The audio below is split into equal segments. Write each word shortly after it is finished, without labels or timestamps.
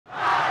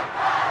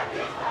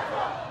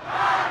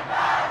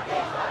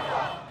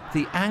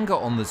The anger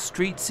on the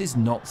streets is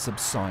not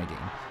subsiding.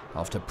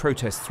 After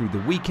protests through the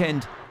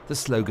weekend, the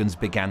slogans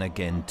began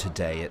again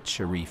today at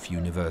Sharif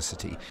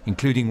University,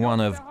 including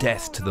one of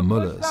 "Death to the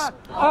Mullahs."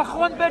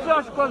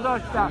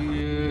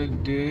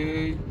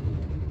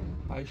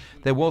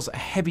 There was a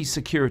heavy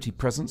security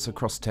presence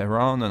across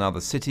Tehran and other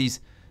cities,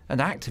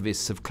 and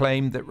activists have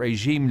claimed that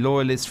regime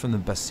loyalists from the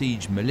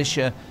Basij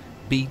militia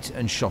beat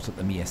and shot at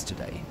them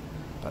yesterday.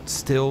 But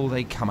still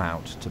they come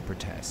out to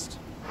protest.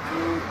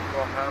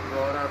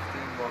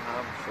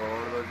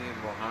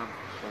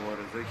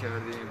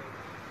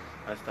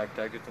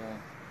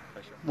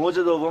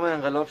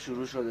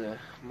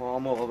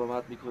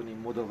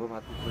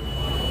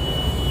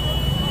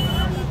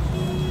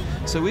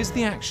 So is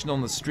the action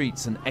on the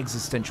streets an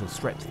existential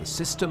threat to the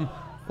system,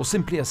 or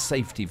simply a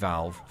safety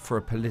valve for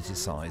a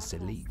politicized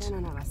elite?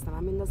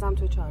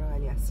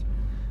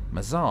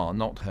 Mazar,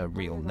 not her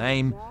real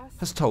name,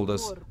 has told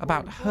us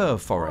about her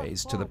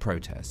forays to the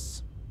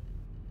protests.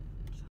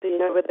 You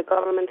know, with the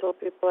governmental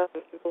people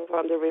and people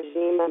from the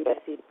regime and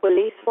the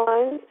police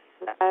ones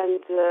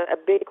and a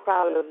big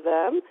crowd of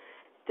them,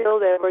 still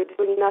they were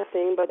doing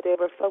nothing, but they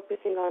were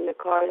focusing on the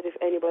cars if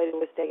anybody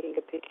was taking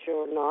a picture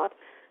or not.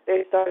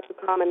 They started to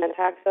come and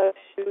attack us,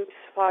 shoot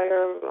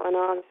fire on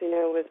us, you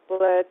know, with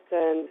bullets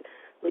and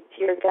with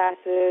tear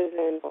gases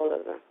and all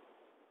of them.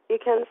 You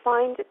can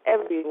find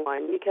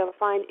everyone. You can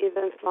find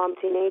even from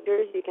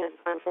teenagers, you can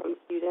find from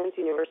students,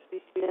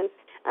 university students,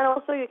 and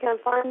also you can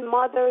find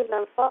mothers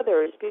and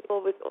fathers,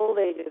 people with old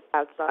ages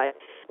outside.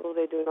 Well,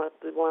 they do not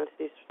want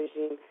this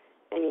regime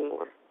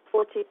anymore.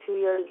 42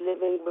 years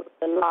living with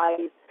the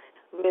lies,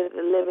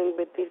 living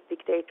with this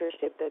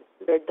dictatorship, that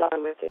they're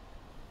done with it.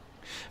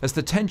 As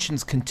the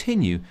tensions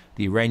continue,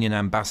 the Iranian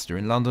ambassador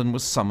in London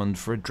was summoned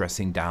for a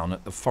dressing down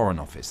at the Foreign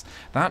Office.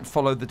 That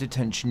followed the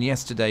detention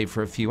yesterday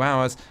for a few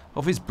hours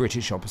of his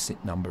British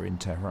opposite number in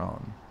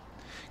Tehran.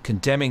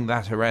 Condemning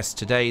that arrest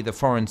today, the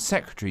Foreign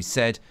Secretary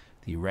said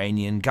the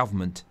Iranian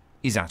government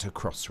is at a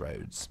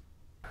crossroads.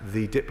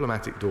 The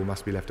diplomatic door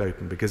must be left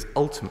open, because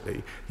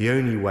ultimately the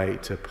only way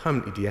to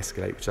permanently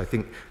de-escalate, which I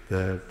think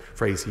the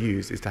phrase he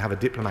used, is to have a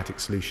diplomatic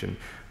solution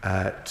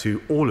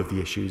to all of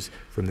the issues,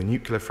 from the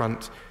nuclear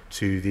front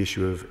to the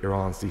issue of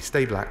Iran's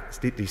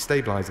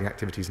destabilising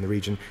activities in the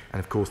region, and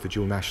of course the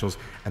dual nationals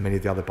and many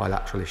of the other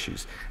bilateral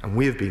issues. And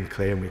we have been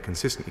clear, and we're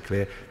consistently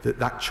clear, that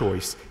that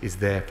choice is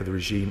there for the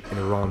regime in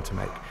Iran to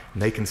make.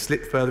 And they can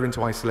slip further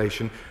into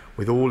isolation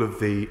with all of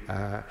the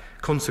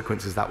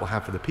consequences that will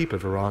have for the people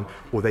of Iran,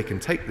 or they can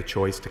take the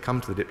choice to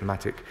come to the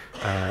diplomatic,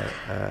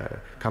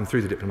 come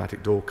through the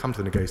diplomatic door, come to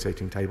the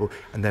negotiating table,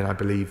 and then I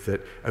believe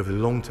that over the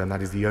long term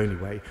that is the only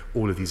way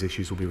all of these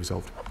issues will be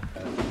resolved.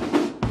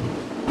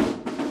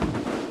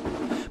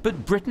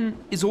 But Britain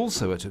is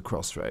also at a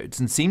crossroads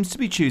and seems to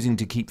be choosing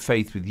to keep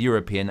faith with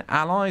European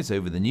allies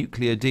over the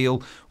nuclear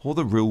deal or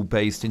the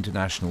rule-based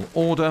international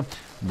order,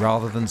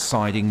 rather than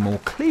siding more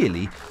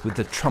clearly with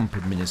the Trump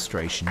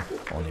administration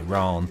on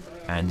Iran,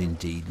 and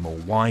indeed more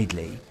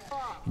widely.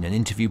 In an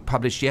interview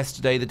published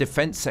yesterday, the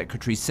Defence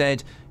Secretary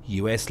said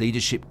US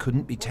leadership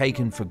couldn't be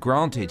taken for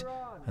granted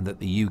and that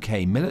the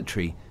UK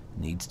military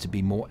needs to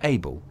be more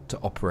able to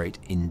operate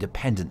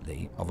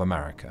independently of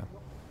America.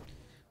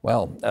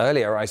 Well,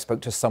 earlier I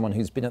spoke to someone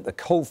who's been at the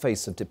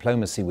coalface of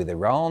diplomacy with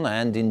Iran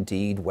and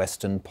indeed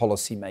Western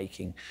policy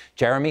making,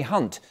 Jeremy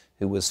Hunt,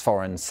 who was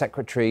Foreign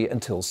Secretary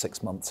until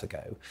 6 months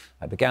ago.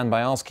 I began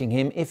by asking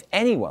him if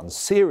anyone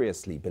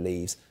seriously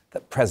believes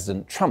that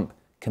President Trump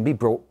can be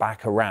brought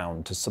back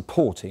around to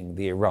supporting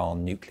the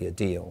Iran nuclear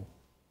deal.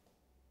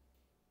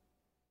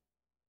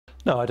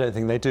 No, I don't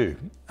think they do.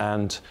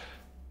 And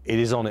it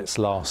is on its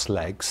last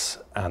legs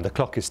and the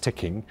clock is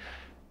ticking.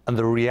 And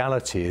the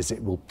reality is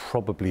it will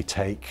probably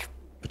take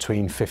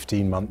between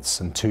 15 months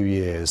and 2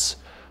 years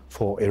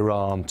for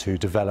Iran to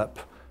develop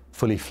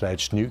fully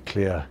fledged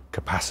nuclear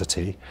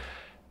capacity.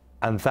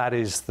 And that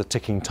is the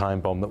ticking time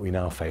bomb that we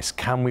now face.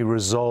 Can we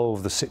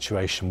resolve the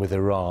situation with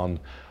Iran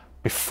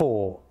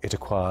before it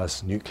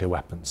acquires nuclear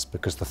weapons?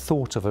 Because the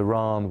thought of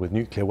Iran with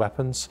nuclear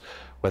weapons,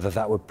 whether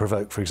that would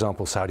provoke, for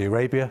example, Saudi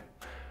Arabia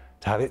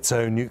to have its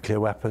own nuclear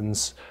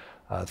weapons,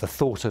 the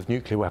thought of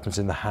nuclear weapons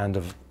in the hand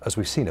of, as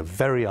we've seen, a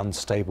very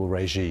unstable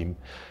regime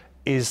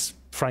is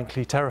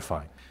frankly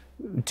terrifying.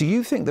 Do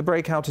you think the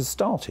breakout has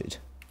started?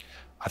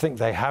 I think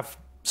they have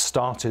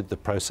started the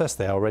process.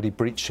 They are already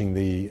breaching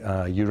the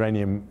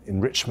uranium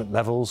enrichment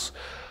levels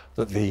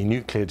that the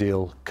nuclear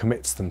deal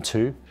commits them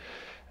to.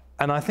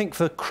 And I think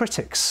for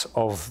critics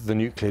of the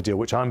nuclear deal,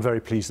 which I'm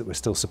very pleased that we're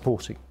still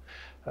supporting,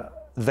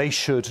 they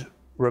should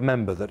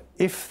remember that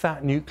if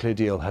that nuclear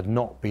deal had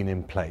not been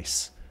in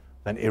place,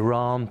 then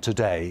Iran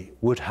today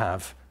would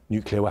have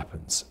nuclear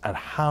weapons. And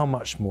how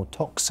much more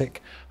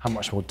toxic, how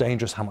much more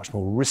dangerous, how much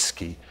more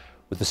risky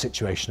would the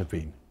situation have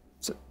been?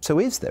 So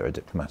is there a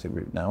diplomatic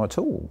route now at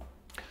all?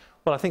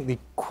 Well, I think the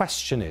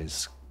question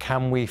is,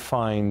 can we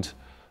find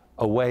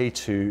a way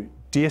to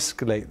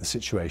de-escalate the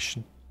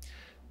situation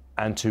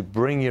and to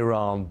bring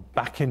Iran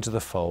back into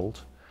the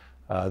fold?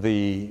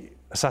 The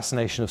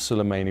assassination of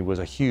Soleimani was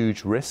a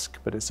huge risk,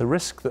 but it's a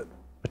risk that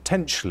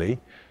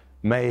potentially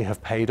may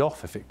have paid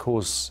off if it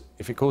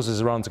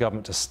causes Iran's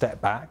government to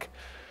step back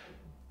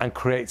and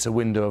creates a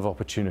window of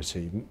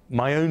opportunity.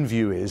 My own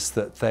view is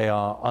that they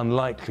are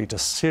unlikely to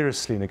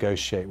seriously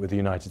negotiate with the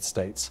United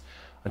States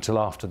until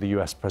after the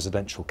US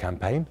presidential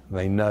campaign.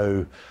 They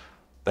know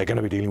they're going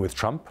to be dealing with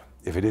Trump,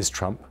 if it is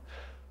Trump.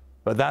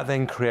 But that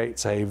then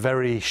creates a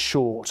very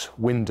short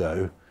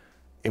window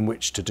in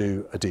which to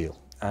do a deal.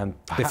 And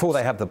before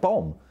they have the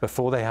bomb.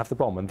 Before they have the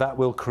bomb. And that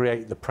will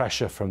create the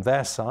pressure from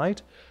their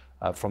side.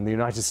 From the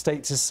United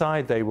States'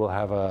 side, they will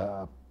have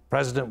a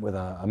president with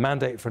a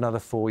mandate for another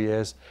 4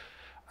 years.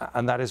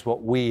 And that is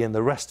what we and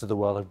the rest of the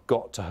world have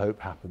got to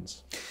hope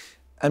happens.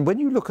 And when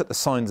you look at the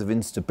signs of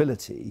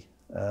instability,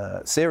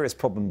 serious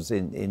problems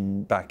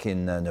back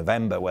in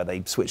November, where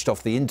they switched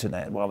off the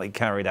internet while they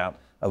carried out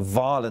a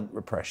violent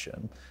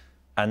repression,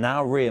 and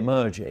now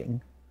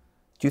re-emerging,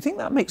 do you think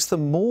that makes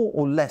them more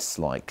or less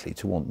likely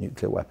to want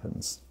nuclear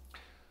weapons?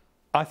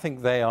 I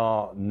think they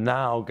are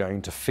now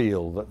going to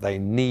feel that they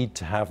need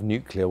to have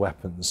nuclear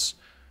weapons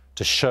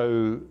to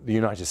show the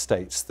United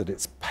States that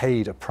it's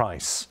paid a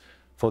price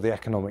for the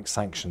economic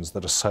sanctions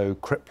that are so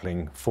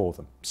crippling for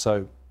them.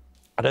 So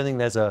I don't think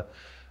there's a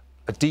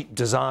deep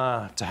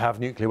desire to have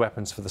nuclear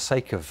weapons for the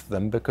sake of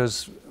them,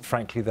 because,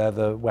 frankly, they're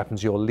the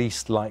weapons you're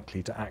least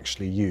likely to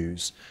actually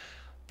use.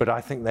 But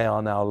I think they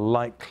are now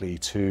likely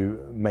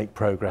to make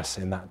progress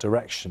in that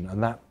direction,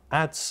 and that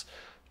adds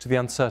to the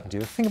uncertainty.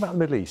 The thing about the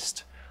Middle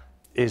East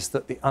is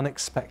that the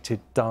unexpected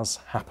does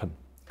happen,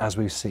 as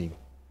we've seen.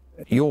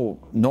 You're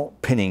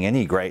not pinning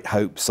any great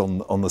hopes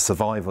on the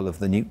survival of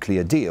the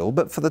nuclear deal,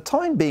 but for the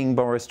time being,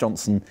 Boris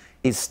Johnson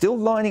is still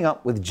lining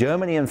up with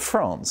Germany and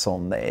France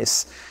on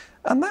this.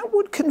 And that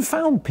would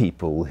confound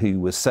people who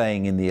were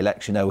saying in the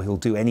election, oh, he'll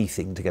do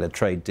anything to get a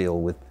trade deal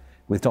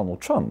with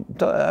Donald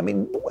Trump. I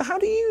mean, how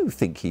do you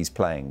think he's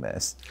playing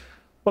this?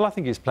 Well, I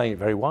think he's playing it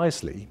very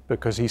wisely,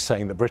 because he's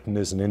saying that Britain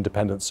is an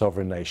independent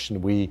sovereign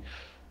nation. We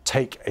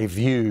take a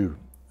view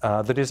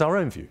that is our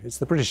own view. It's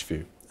the British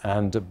view.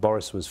 And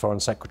Boris was Foreign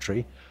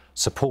Secretary,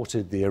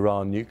 supported the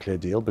Iran nuclear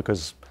deal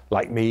because,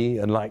 like me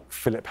and like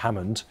Philip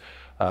Hammond,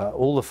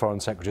 all the foreign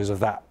secretaries of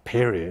that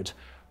period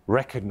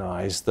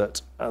recognised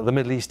that the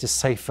Middle East is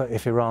safer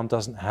if Iran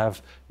doesn't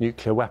have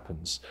nuclear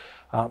weapons.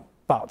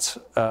 But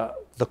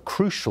the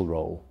crucial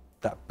role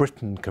that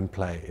Britain can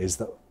play is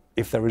that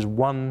if there is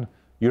one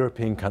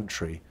European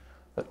country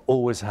that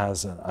always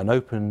has an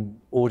open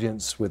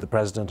audience with the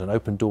President, an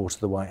open door to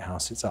the White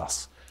House, it's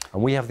us.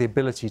 And we have the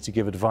ability to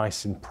give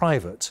advice in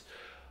private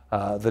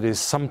that is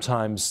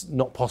sometimes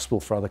not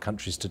possible for other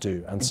countries to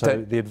do. And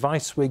so the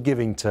advice we're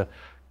giving to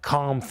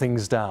calm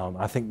things down,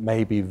 I think,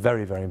 may be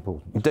very, very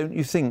important. Don't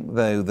you think,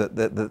 though,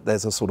 that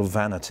there's a sort of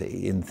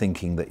vanity in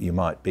thinking that you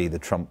might be the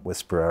Trump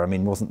whisperer? I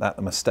mean, wasn't that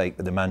the mistake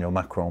that Emmanuel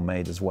Macron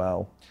made as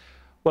well?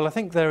 Well, I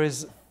think there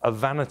is a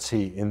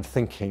vanity in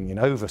thinking, in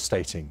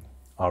overstating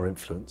our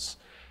influence.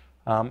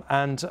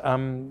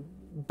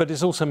 But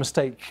it's also a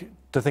mistake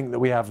to think that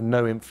we have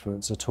no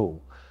influence at all.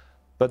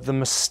 But the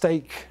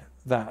mistake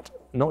that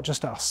not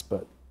just us,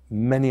 but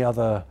many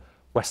other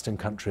Western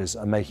countries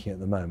are making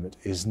at the moment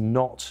is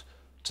not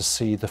to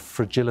see the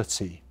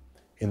fragility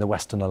in the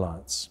Western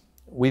alliance.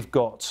 We've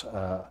got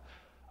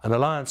an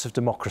alliance of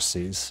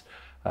democracies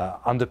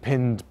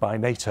underpinned by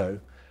NATO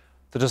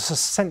that has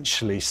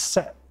essentially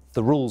set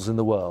the rules in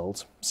the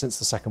world since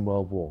the Second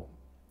World War.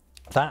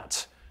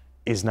 That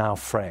is now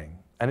fraying.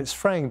 And it's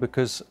fraying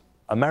because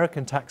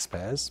American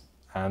taxpayers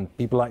and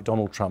people like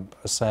Donald Trump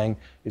are saying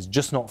it's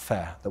just not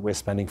fair that we're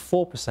spending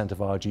 4%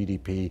 of our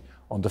GDP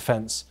on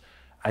defence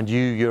and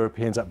you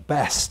Europeans at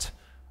best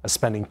are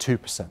spending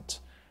 2%.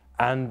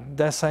 And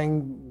they're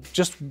saying,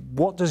 just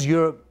what does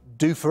Europe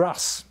do for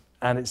us?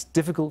 And it's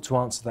difficult to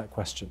answer that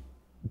question.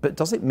 But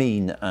does it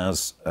mean,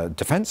 as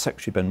Defence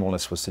Secretary Ben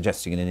Wallace was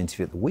suggesting in an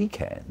interview at the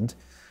weekend,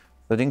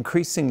 that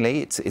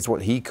increasingly it's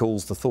what he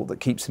calls the thought that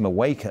keeps him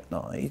awake at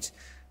night?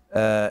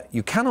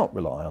 You cannot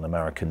rely on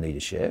American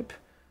leadership,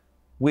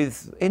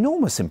 with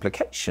enormous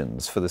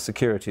implications for the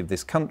security of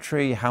this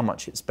country, how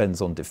much it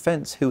spends on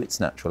defence, who its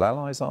natural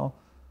allies are?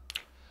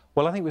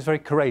 Well, I think it was very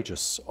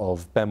courageous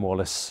of Ben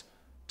Wallace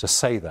to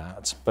say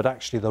that, but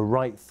actually the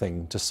right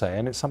thing to say.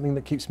 And it's something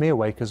that keeps me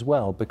awake as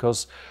well,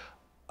 because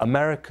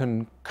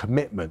American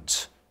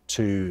commitment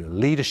to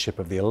leadership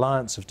of the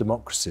alliance of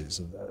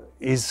democracies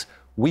is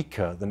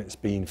weaker than it's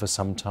been for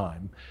some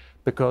time,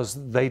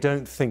 because they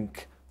don't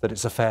think that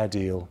it's a fair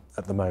deal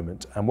at the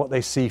moment. And what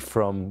they see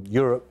from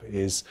Europe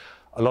is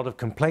a lot of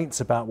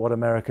complaints about what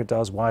America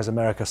does. Why is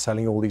America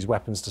selling all these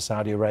weapons to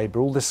Saudi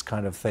Arabia? All this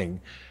kind of thing.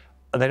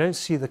 And they don't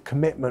see the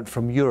commitment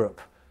from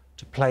Europe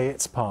to play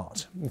its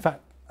part. In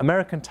fact,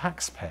 American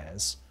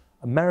taxpayers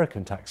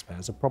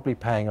are probably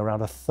paying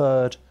around a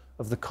third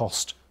of the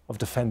cost of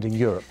defending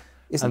Europe.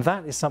 And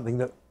that is something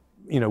that,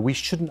 you know, we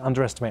shouldn't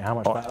underestimate how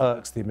much that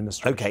irks the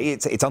administration. OK,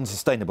 it's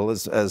unsustainable,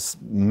 as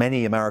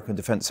many American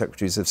defence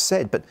secretaries have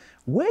said. But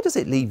where does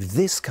it leave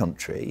this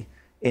country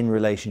in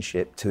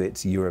relationship to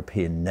its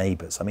European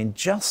neighbours? I mean,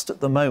 just at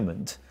the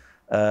moment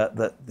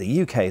that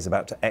the UK is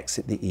about to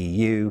exit the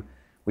EU,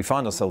 We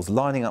find ourselves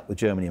lining up with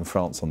Germany and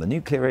France on the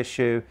nuclear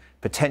issue,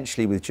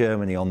 potentially with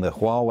Germany on the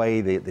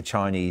Huawei, the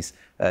Chinese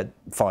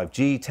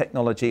 5G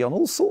technology, on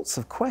all sorts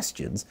of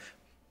questions,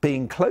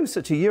 being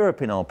closer to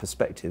Europe in our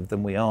perspective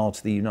than we are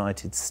to the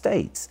United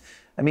States.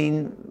 I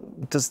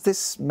mean, does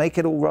this make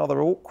it all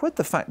rather awkward,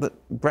 the fact that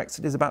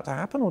Brexit is about to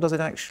happen, or does it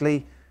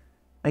actually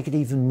make it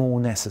even more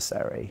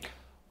necessary?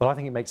 Well, I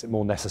think it makes it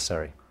more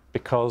necessary,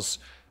 because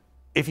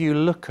if you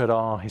look at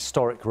our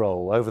historic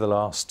role over the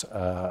last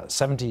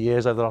 70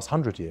 years, over the last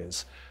 100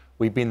 years,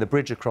 we've been the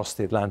bridge across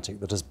the Atlantic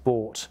that has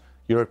brought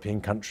European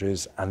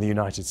countries and the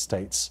United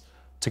States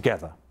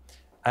together.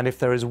 And if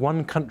there is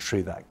one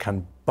country that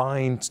can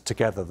bind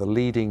together the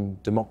leading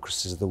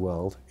democracies of the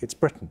world, it's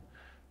Britain.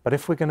 But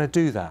if we're going to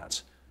do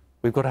that,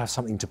 we've got to have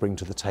something to bring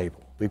to the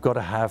table. We've got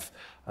to have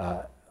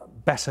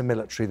better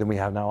military than we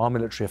have now. Our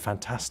military are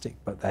fantastic,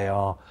 but they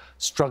are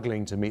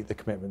struggling to meet the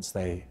commitments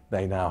they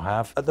now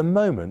have. At the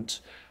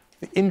moment,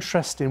 the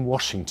interest in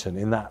Washington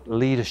in that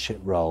leadership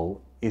role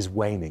is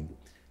waning,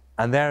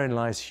 and therein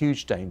lies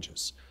huge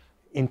dangers.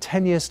 In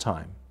 10 years'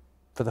 time,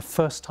 for the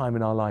first time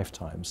in our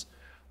lifetimes,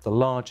 the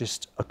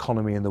largest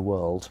economy in the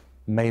world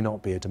may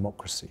not be a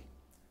democracy.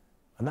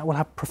 And that will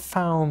have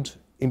profound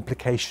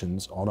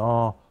implications on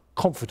our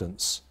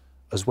confidence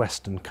as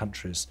Western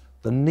countries.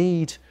 The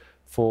need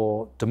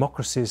for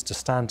democracies to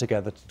stand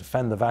together to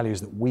defend the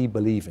values that we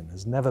believe in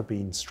has never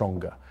been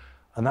stronger.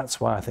 And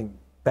that's why I think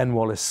Ben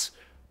Wallace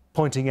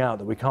pointing out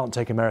that we can't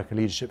take American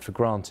leadership for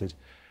granted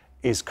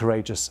is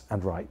courageous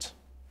and right.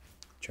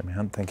 Jeremy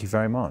Hunt, thank you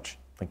very much.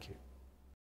 Thank you.